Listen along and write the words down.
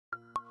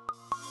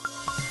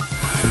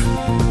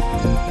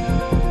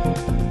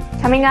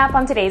Coming up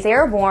on today's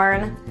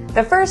Airborne,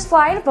 the first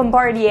flight of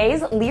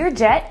Bombardier's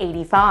Learjet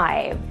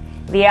 85.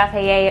 The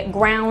FAA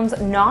grounds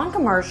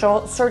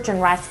non-commercial search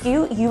and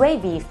rescue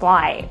UAV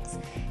flights.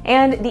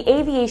 And the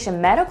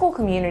aviation medical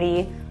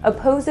community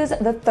opposes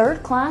the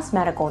third-class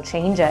medical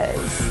changes.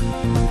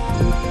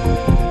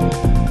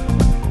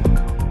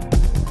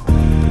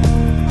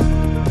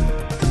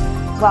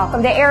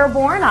 Welcome to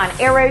Airborne on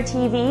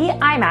Aero-TV.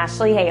 I'm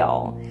Ashley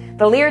Hale.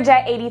 The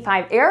Learjet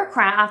 85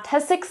 aircraft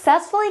has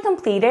successfully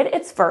completed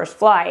its first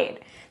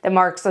flight. That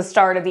marks the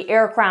start of the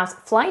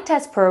aircraft's flight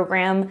test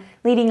program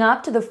leading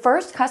up to the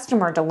first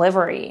customer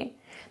delivery.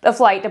 The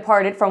flight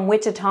departed from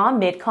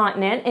Wichita-Mid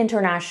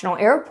International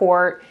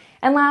Airport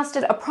and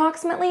lasted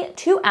approximately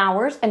 2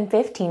 hours and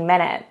 15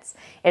 minutes.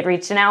 It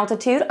reached an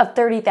altitude of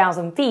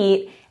 30,000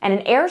 feet and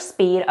an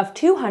airspeed of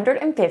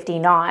 250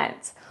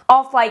 knots.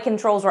 All flight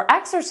controls were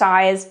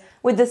exercised,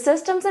 with the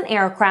systems and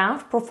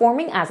aircraft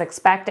performing as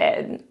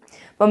expected.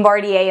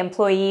 Bombardier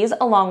employees,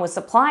 along with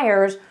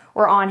suppliers,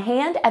 were on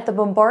hand at the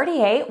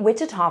Bombardier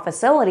Wichita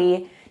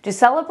facility to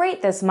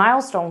celebrate this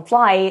milestone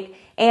flight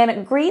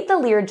and greet the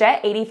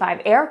Learjet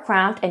 85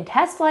 aircraft and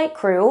test flight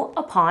crew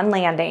upon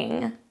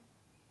landing.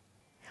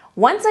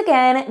 Once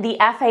again, the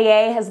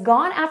FAA has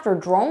gone after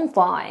drone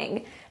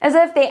flying, as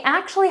if they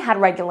actually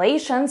had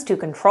regulations to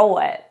control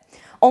it.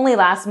 Only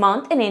last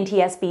month, an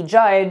NTSB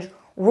judge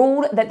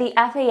ruled that the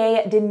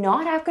FAA did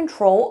not have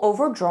control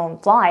over drone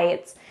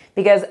flights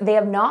because they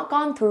have not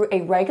gone through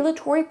a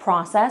regulatory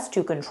process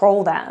to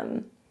control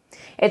them.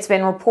 It's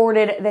been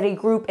reported that a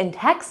group in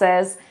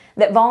Texas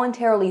that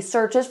voluntarily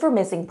searches for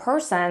missing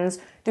persons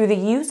through the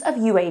use of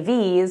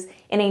UAVs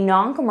in a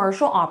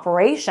non-commercial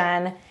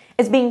operation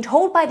is being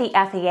told by the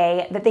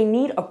FAA that they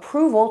need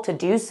approval to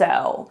do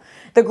so.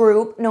 The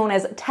group, known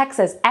as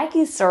Texas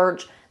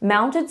EcuSearch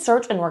Mounted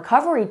Search and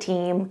Recovery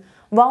Team,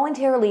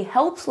 voluntarily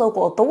helps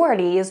local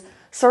authorities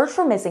search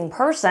for missing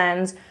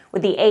persons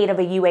with the aid of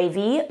a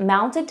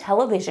UAV-mounted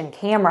television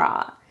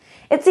camera.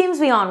 It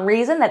seems beyond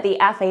reason that the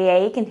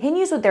FAA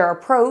continues with their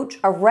approach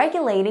of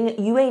regulating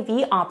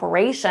UAV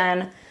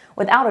operation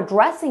without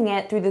addressing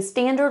it through the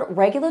standard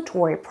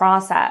regulatory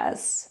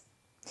process.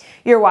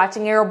 You're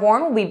watching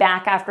Airborne. We'll be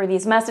back after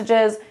these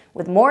messages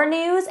with more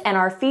news and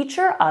our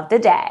feature of the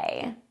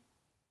day.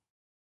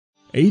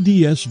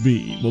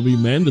 ADS-B will be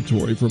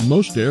mandatory for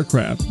most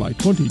aircraft by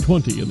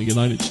 2020 in the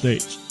United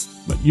States,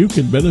 but you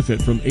can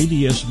benefit from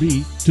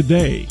ADS-B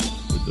today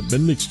with the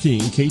Bendix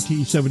King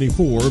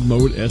KT-74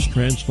 Mode S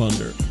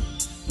transponder.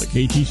 The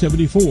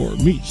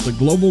KT-74 meets the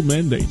global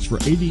mandates for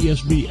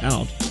ADS-B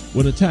out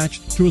when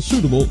attached to a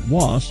suitable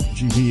WAAS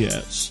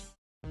GPS.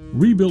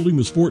 Rebuilding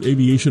the sport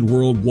aviation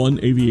world one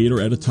aviator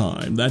at a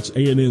time. That's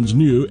ANN's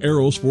new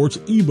Aerosports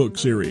ebook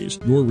series,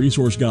 your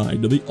resource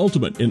guide to the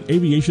ultimate in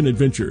aviation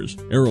adventures.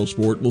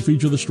 Aerosport will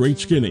feature the straight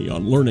skinny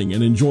on learning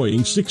and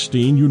enjoying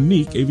 16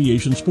 unique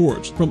aviation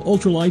sports, from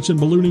ultralights and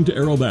ballooning to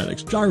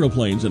aerobatics,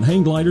 gyroplanes and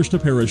hang gliders to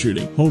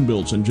parachuting, home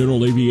builds and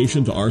general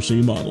aviation to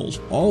RC models.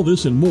 All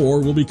this and more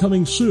will be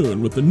coming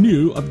soon with the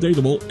new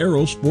updatable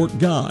Aerosport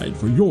guide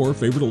for your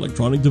favorite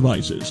electronic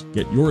devices.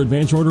 Get your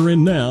advance order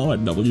in now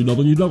at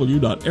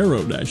www.aero-sport.net.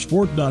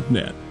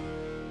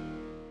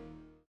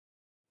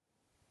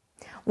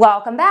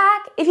 Welcome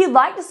back. If you'd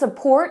like to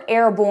support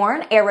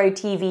Airborne,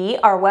 Aero-TV,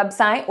 our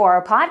website, or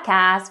our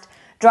podcast,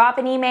 drop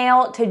an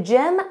email to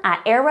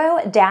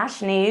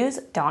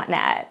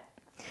jim@aero-news.net.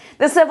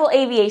 The Civil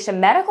Aviation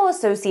Medical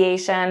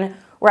Association,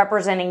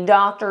 representing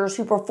doctors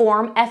who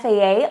perform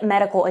FAA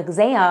medical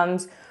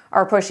exams,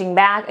 are pushing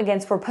back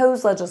against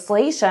proposed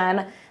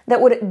legislation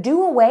that would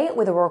do away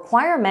with a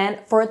requirement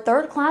for a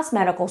third-class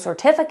medical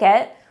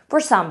certificate for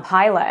some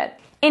pilot.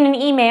 In an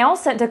email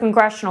sent to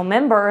congressional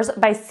members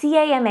by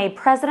CAMA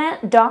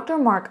President Dr.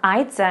 Mark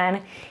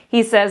Eidson,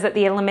 he says that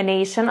the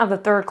elimination of the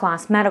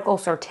third-class medical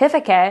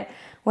certificate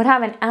would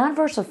have an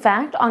adverse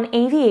effect on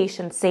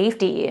aviation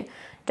safety.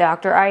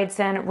 Dr.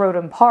 Eidson wrote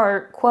in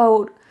part,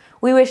 quote,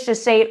 "We wish to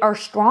state our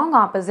strong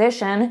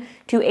opposition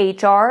to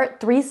H.R.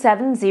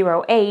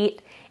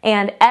 3708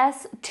 and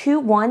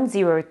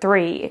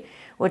S2103,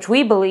 which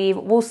we believe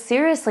will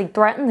seriously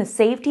threaten the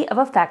safety of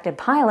affected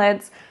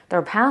pilots,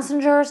 their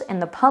passengers, and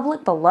the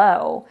public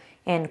below,"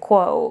 end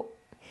quote.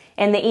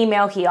 In the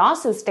email, he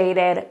also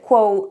stated,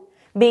 quote,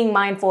 "Being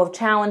mindful of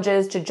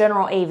challenges to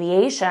general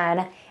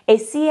aviation, a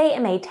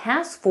CAMA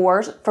task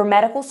force for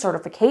medical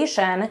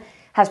certification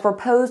has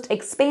proposed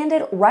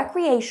expanded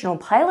recreational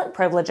pilot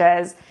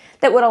privileges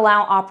that would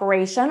allow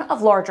operation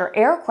of larger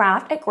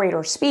aircraft at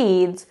greater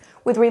speeds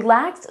with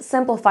relaxed,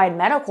 simplified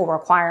medical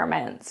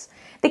requirements.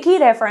 The key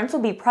difference will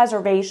be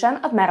preservation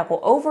of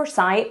medical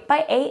oversight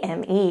by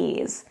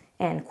AMEs,"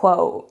 end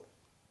quote.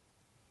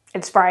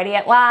 It's Friday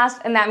at last,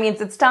 and that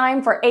means it's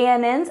time for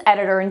ANN's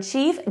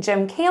Editor-in-Chief,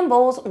 Jim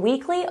Campbell's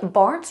weekly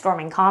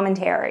Barnstorming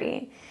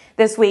commentary.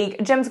 This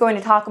week, Jim's going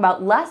to talk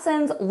about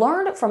lessons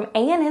learned from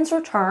ANN's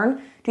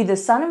return to the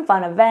Sun and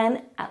Fun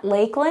event at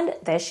Lakeland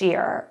this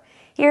year.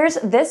 Here's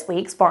this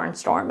week's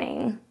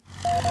Barnstorming.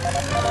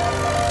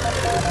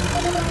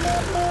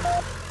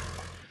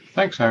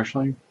 Thanks,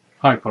 Ashley.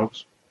 Hi,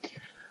 folks.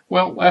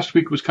 Well, last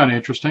week was kind of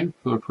interesting.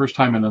 For the first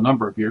time in a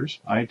number of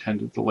years, I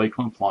attended the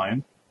Lakeland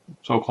fly-in,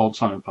 so-called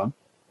Sun and Fun.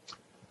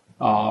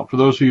 For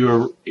those of you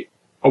who are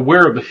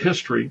aware of the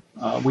history,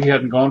 we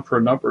hadn't gone for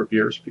a number of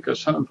years because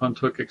Sun and Fun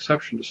took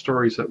exception to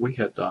stories that we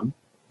had done,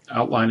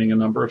 outlining a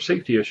number of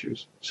safety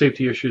issues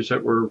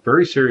that were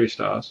very serious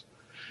to us,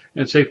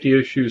 and safety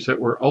issues that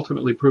were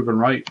ultimately proven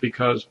right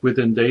because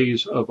within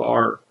days of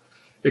our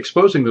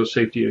exposing those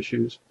safety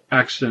issues,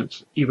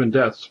 accidents, even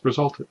deaths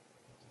resulted.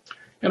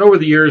 And over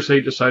the years, they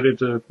decided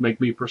to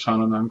make me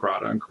persona non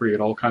grata and create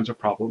all kinds of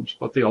problems,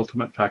 but the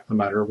ultimate fact of the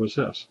matter was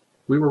this: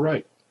 we were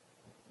right.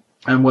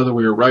 And whether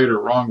we were right or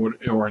wrong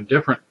or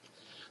indifferent,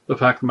 the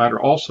fact of the matter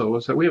also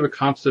is that we have a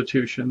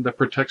constitution that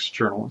protects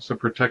journalists, that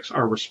protects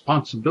our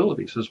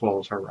responsibilities as well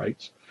as our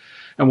rights.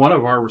 And one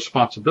of our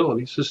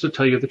responsibilities is to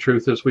tell you the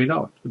truth as we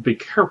know it, to be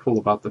careful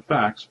about the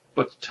facts,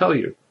 but to tell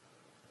you,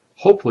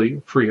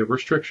 hopefully free of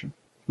restriction.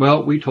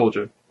 Well, we told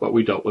you, but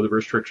we dealt with the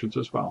restrictions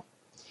as well.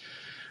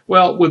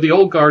 Well, with the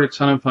old guard at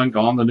Sun and Fun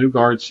gone, the new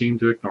guard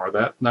seemed to ignore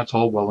that, and that's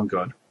all well and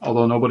good.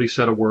 Although nobody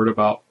said a word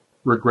about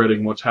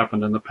regretting what's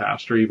happened in the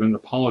past or even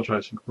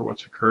apologizing for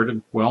what's occurred.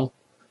 And, well,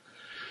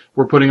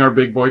 we're putting our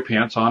big boy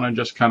pants on and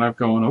just kind of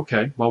going,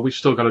 okay, well, we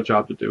still got a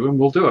job to do, and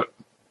we'll do it.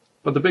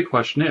 But the big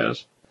question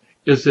is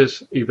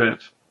this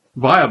event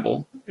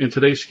viable in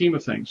today's scheme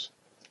of things?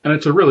 And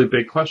it's a really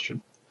big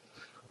question.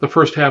 The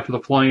first half of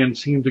the fly-in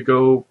seemed to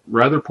go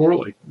rather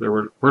poorly. There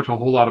weren't a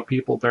whole lot of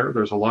people there.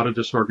 There's a lot of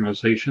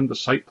disorganization. The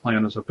site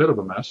plan is a bit of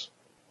a mess.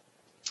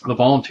 The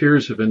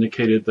volunteers have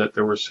indicated that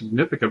there were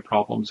significant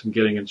problems in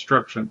getting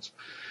instructions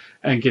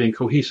and getting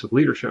cohesive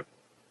leadership.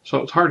 So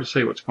it's hard to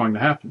say what's going to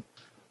happen.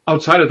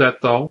 Outside of that,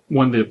 though,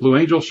 when the Blue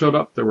Angels showed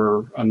up, there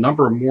were a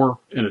number more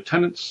in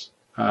attendance,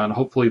 and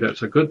hopefully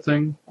that's a good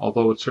thing,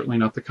 although it's certainly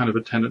not the kind of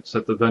attendance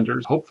that the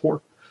vendors hope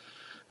for.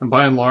 And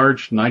by and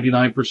large,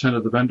 99%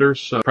 of the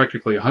vendors,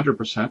 practically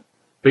 100%,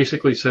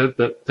 basically said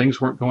that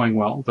things weren't going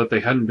well, that they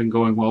hadn't been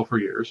going well for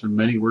years, and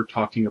many were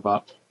talking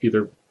about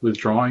either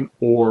withdrawing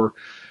or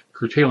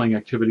curtailing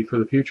activity for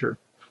the future.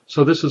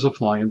 So this is a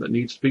fly-in that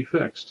needs to be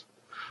fixed.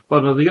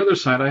 But on the other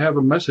side, I have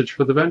a message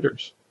for the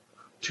vendors.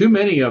 Too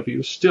many of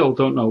you still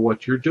don't know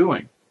what you're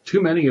doing.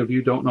 Too many of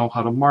you don't know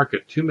how to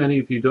market. Too many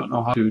of you don't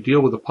know how to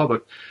deal with the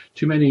public.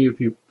 Too many of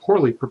you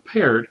poorly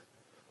prepared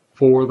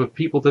for the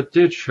people that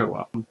did show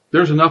up.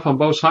 There's enough on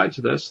both sides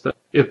of this that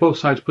if both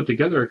sides put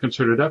together a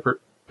concerted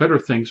effort, better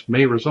things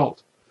may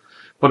result.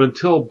 But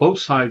until both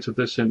sides of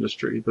this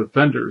industry, the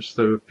vendors,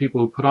 the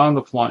people who put on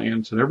the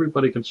fly-ins, and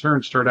everybody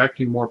concerned start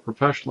acting more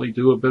professionally,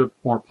 do a bit of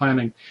more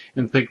planning,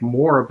 and think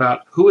more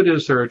about who it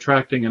is they're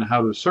attracting and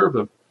how to serve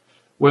them,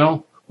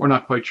 well, we're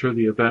not quite sure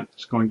the event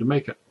is going to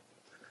make it.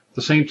 At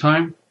the same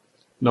time,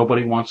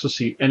 nobody wants to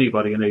see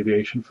anybody in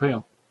aviation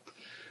fail.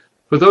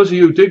 For those of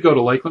you who did go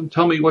to Lakeland,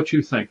 tell me what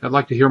you think. I'd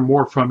like to hear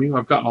more from you.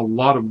 I've gotten a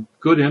lot of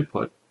good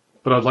input,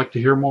 but I'd like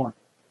to hear more.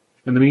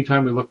 In the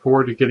meantime, we look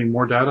forward to getting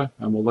more data,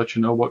 and we'll let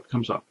you know what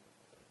comes up.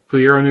 For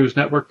the Aero-News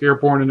Network,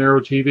 Airborne and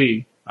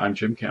Aero-TV, I'm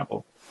Jim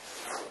Campbell.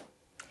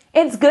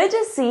 It's good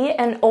to see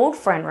an old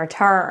friend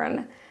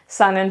return.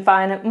 Sun and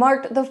Fun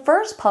marked the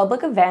first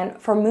public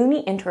event for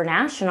Mooney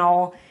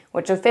International,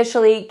 which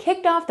officially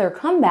kicked off their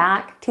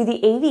comeback to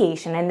the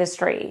aviation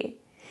industry.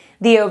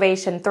 The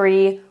Ovation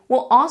 3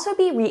 will also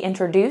be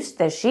reintroduced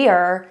this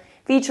year,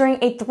 featuring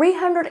a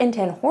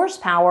 310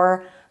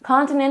 horsepower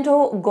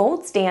Continental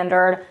Gold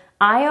Standard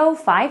IO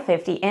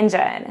 550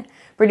 engine,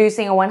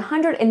 producing a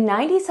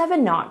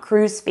 197 knot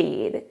cruise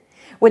speed.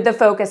 With the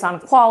focus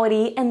on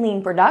quality and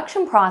lean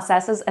production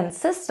processes and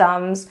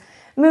systems,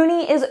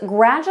 Mooney is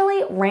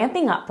gradually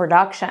ramping up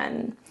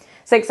production.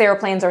 6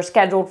 airplanes are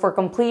scheduled for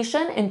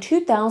completion in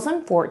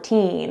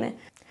 2014.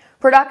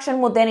 Production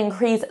will then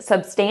increase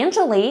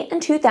substantially in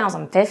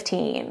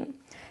 2015.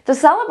 To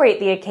celebrate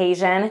the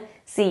occasion,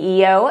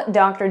 CEO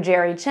Dr.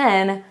 Jerry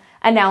Chen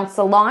announced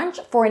the launch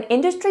for an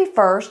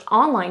industry-first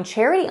online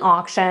charity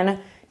auction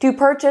to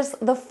purchase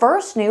the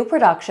first new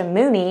production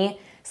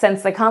Mooney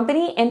since the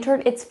company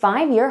entered its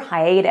 5-year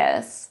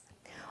hiatus.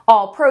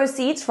 All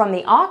proceeds from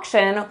the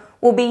auction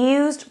will be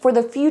used for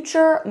the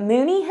future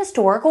Mooney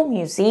Historical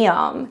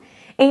Museum,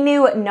 a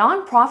new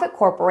nonprofit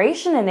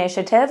corporation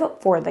initiative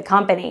for the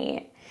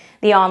company.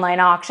 The online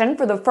auction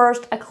for the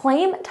first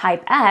Acclaim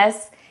Type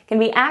S can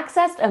be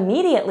accessed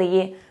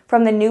immediately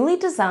from the newly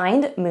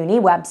designed Mooney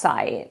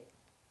website.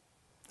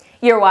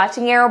 You're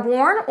watching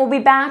Airborne. We'll be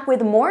back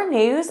with more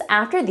news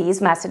after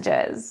these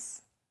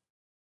messages.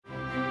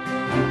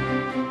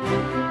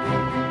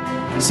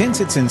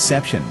 Since its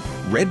inception,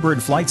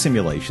 Redbird Flight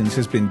Simulations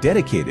has been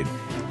dedicated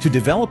to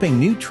developing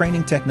new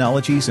training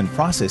technologies and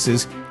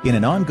processes in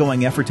an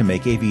ongoing effort to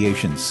make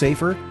aviation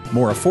safer,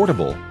 more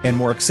affordable, and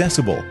more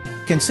accessible.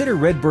 Consider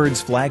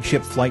Redbird's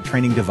flagship flight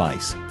training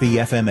device, the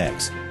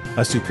FMX,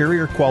 a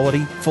superior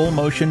quality,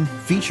 full-motion,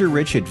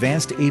 feature-rich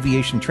advanced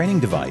aviation training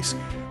device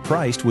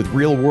priced with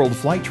real-world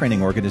flight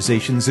training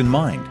organizations in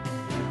mind.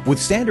 With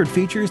standard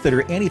features that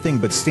are anything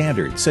but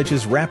standard, such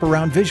as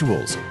wraparound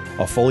visuals,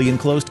 a fully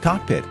enclosed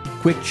cockpit,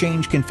 quick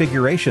change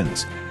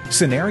configurations,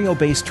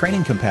 scenario-based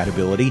training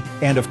compatibility,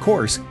 and of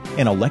course,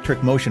 an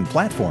electric motion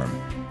platform,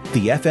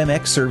 the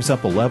FMX serves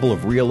up a level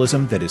of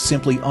realism that is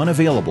simply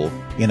unavailable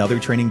in other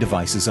training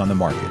devices on the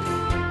market.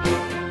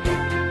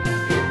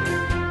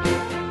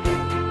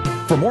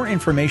 For more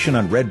information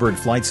on Redbird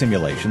flight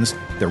simulations,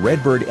 the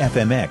Redbird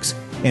FMX,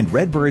 and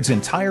Redbird's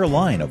entire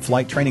line of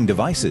flight training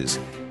devices,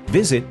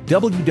 visit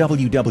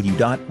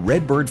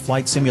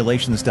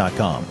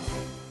www.redbirdflightsimulations.com.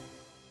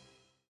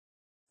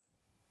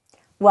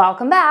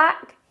 Welcome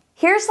back.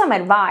 Here's some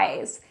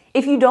advice.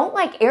 If you don't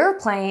like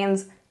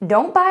airplanes,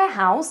 don't buy a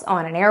house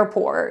on an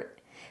airport.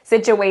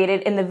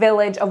 Situated in the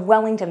village of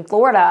Wellington,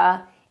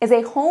 Florida, is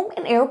a home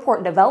and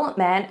airport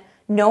development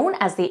known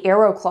as the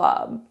Aero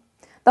Club.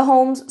 The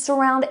homes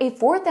surround a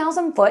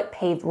 4,000-foot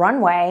paved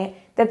runway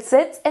that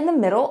sits in the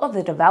middle of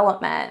the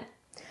development.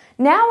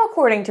 Now,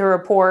 according to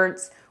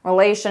reports,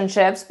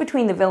 relationships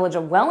between the village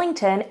of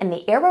Wellington and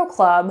the Aero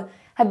Club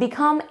have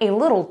become a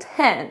little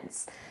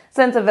tense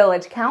since a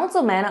village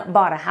councilman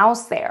bought a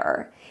house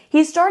there.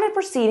 He started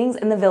proceedings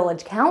in the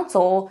village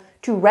council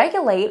to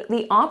regulate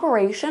the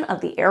operation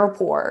of the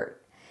airport.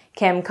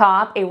 Kim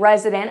Kopp, a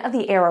resident of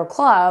the Aero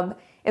Club,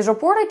 is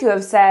reported to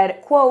have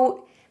said,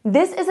 quote,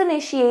 "This is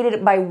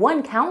initiated by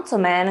one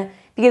councilman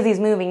because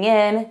he's moving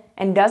in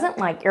and doesn't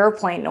like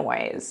airplane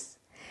noise."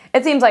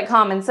 It seems like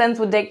common sense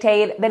would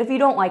dictate that if you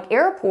don't like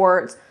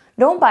airports,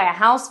 don't buy a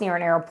house near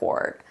an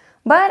airport.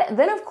 But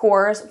then, of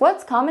course,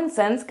 what's common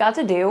sense got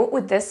to do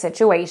with this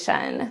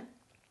situation?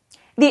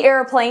 The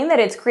airplane that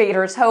its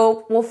creators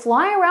hope will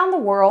fly around the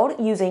world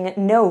using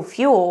no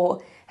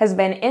fuel has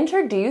been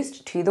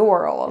introduced to the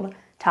world.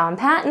 Tom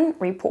Patton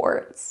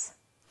reports.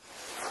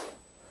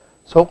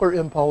 Solar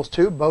Impulse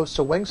 2 boasts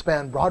a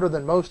wingspan broader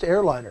than most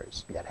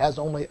airliners, yet has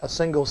only a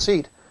single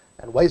seat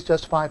and weighs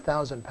just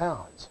 5,000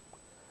 pounds.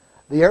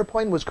 The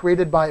airplane was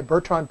created by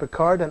Bertrand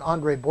Piccard and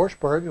Andre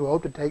Borschberg, who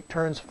hope to take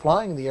turns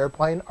flying the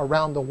airplane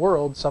around the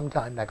world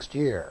sometime next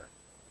year.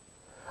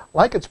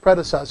 Like its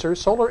predecessor,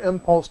 Solar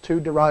Impulse 2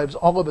 derives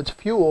all of its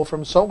fuel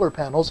from solar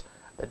panels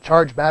that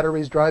charge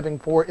batteries driving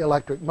 4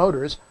 electric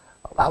motors,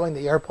 allowing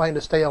the airplane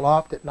to stay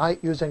aloft at night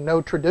using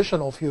no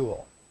traditional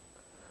fuel.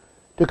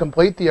 To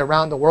complete the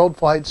around-the-world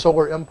flight,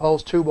 Solar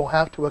Impulse 2 will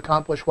have to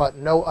accomplish what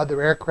no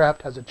other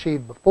aircraft has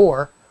achieved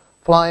before,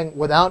 flying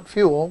without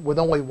fuel with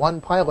only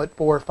one pilot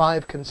for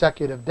 5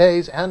 consecutive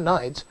days and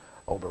nights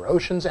over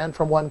oceans and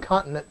from one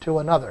continent to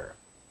another.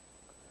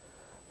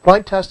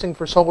 Flight testing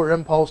for Solar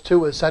Impulse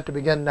 2 is set to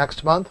begin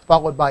next month,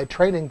 followed by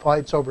training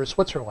flights over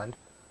Switzerland.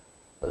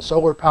 The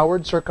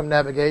solar-powered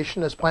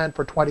circumnavigation is planned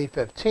for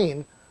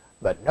 2015,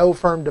 but no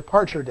firm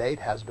departure date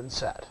has been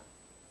set.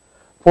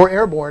 For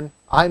Airborne,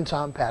 I'm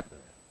Tom Patton.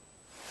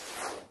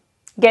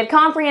 Get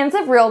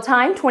comprehensive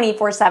real-time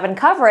 24/7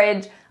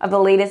 coverage of the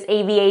latest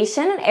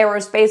aviation and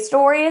aerospace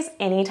stories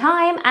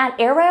anytime at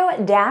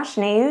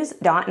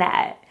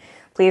aero-news.net.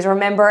 Please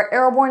remember,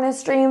 Airborne is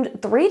streamed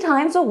 3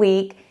 times a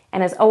week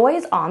and is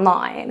always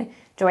online.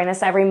 Join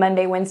us every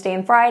Monday, Wednesday,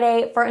 and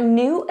Friday for a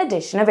new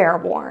edition of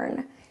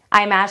Airborne.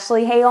 I'm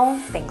Ashley Hale.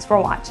 Thanks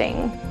for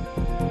watching.